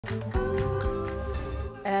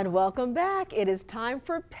And welcome back. It is time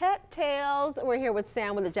for Pet Tales. We're here with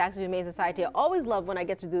Sam with the Jacksonville Humane Society. I always love when I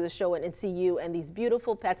get to do the show and see you and these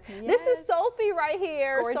beautiful pets. Yes. This is Sophie right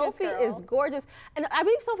here. Gorgeous Sophie girl. is gorgeous. And I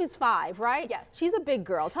believe Sophie's 5, right? Yes. She's a big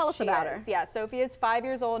girl. Tell us about her. Yeah, Sophie is 5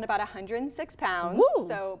 years old and about 106 pounds. Woo.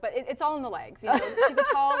 So, but it's all in the legs. You know, she's a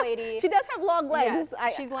tall lady. She does have long legs.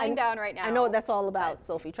 Yes, she's laying down right now. I know what that's all about,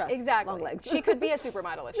 Sophie. Trust. Exactly. Long legs. She could be a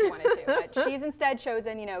supermodel if she wanted to, but she's instead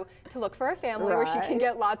chosen, to look for a family where she can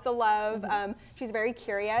get lots of love. She's very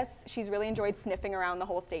curious. She's really enjoyed sniffing around the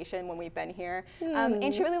whole station when we've been here.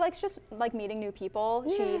 And she really likes just meeting new people.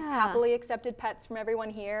 Yeah. She happily accepted pets from everyone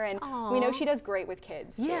here, and we know she does great with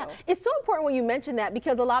kids too. Yeah, it's so important when you mention that,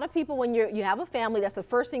 because a lot of people, when you have a family, that's the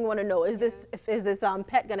first thing you want to know. Is this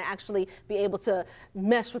pet going to actually be able to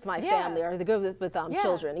mesh with my family, or the good with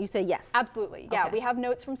children? You say yes. Absolutely. Yeah, we have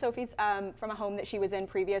notes from Sophie's from a home that she was in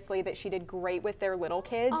previously that she did great with their little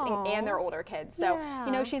kids and their older kids. So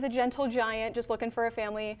she's a gentle giant, just looking for a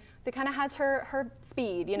family that kind of has her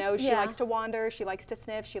speed. She likes to wander, she likes to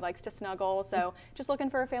sniff, she likes to snuggle. So just looking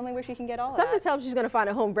for a family where she can get all of that. Something tells me she's going to find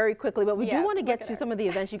a home very quickly, but we do want to get to some of the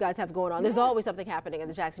events you guys have going on. There's always something happening at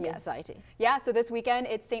the Jackson Humane Society. Yeah, so this weekend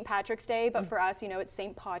it's St. Patrick's Day, but for us, it's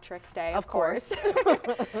St. Patrick's Day, of course.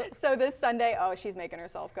 So this Sunday, she's making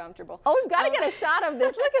herself comfortable. Oh, we've got to get a shot of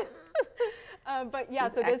this. Look at but yeah,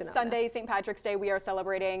 so this Sunday, St. Patrick's Day, we are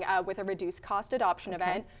celebrating with a reduced cost adoption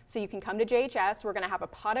event. So you can come to JHS. We're going to have a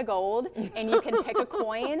pot of gold, and you can pick a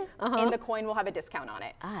coin, and the coin will have a discount on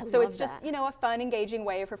it. So it's just, a fun, engaging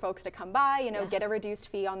way for folks to come by, get a reduced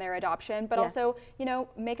fee on their adoption, but also,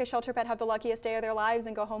 make a shelter pet have the luckiest day of their lives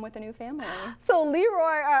and go home with a new family. So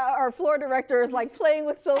Leroy, our floor director, is like playing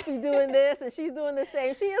with Sophie doing this, and she's doing the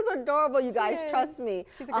same. She is adorable, you guys. Trust me.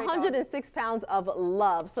 She's a great 106 pounds of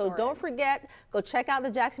love. So don't forget, go check out the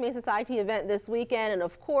Jackson Humane Society event this weekend, and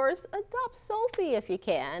of course, adopt Sophie if you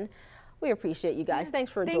can. We appreciate you guys.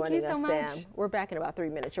 Thanks for joining us, so much. Sam. We're back in about 3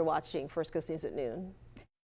 minutes. You're watching First Coast News at noon.